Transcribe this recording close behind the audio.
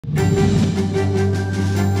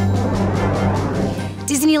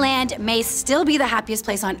Disneyland may still be the happiest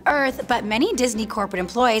place on earth, but many Disney corporate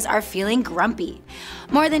employees are feeling grumpy.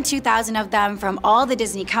 More than 2,000 of them from all the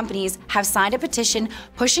Disney companies have signed a petition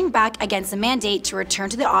pushing back against the mandate to return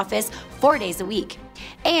to the office 4 days a week.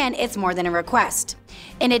 And it's more than a request.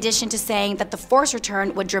 In addition to saying that the forced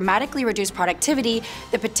return would dramatically reduce productivity,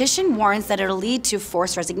 the petition warns that it'll lead to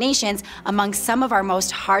forced resignations among some of our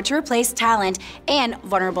most hard-to-replace talent and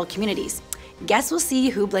vulnerable communities. Guess we'll see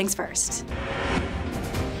who blinks first.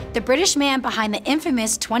 The British man behind the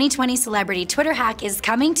infamous 2020 celebrity Twitter hack is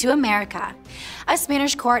coming to America. A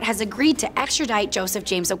Spanish court has agreed to extradite Joseph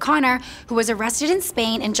James O'Connor, who was arrested in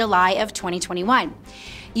Spain in July of 2021.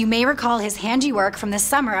 You may recall his handiwork from the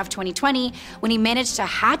summer of 2020 when he managed to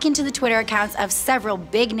hack into the Twitter accounts of several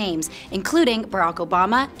big names, including Barack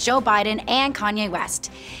Obama, Joe Biden, and Kanye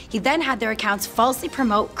West. He then had their accounts falsely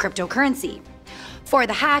promote cryptocurrency. For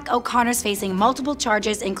the hack, O'Connor's facing multiple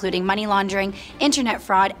charges including money laundering, internet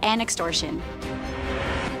fraud, and extortion.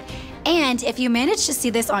 And if you managed to see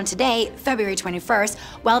this on today, February 21st,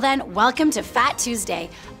 well then, welcome to Fat Tuesday,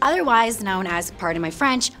 otherwise known as, pardon my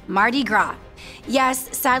French, Mardi Gras.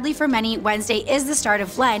 Yes, sadly for many, Wednesday is the start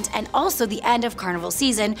of Lent and also the end of Carnival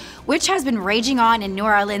season, which has been raging on in New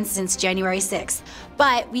Orleans since January 6th.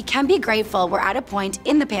 But we can be grateful we're at a point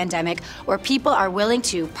in the pandemic where people are willing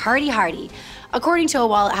to party hardy. According to a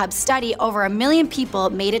Wallet Hub study, over 1 million people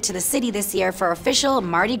made it to the city this year for official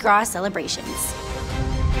Mardi Gras celebrations.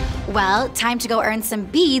 Well, time to go earn some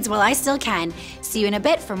beads while I still can. See you in a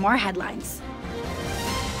bit for more headlines.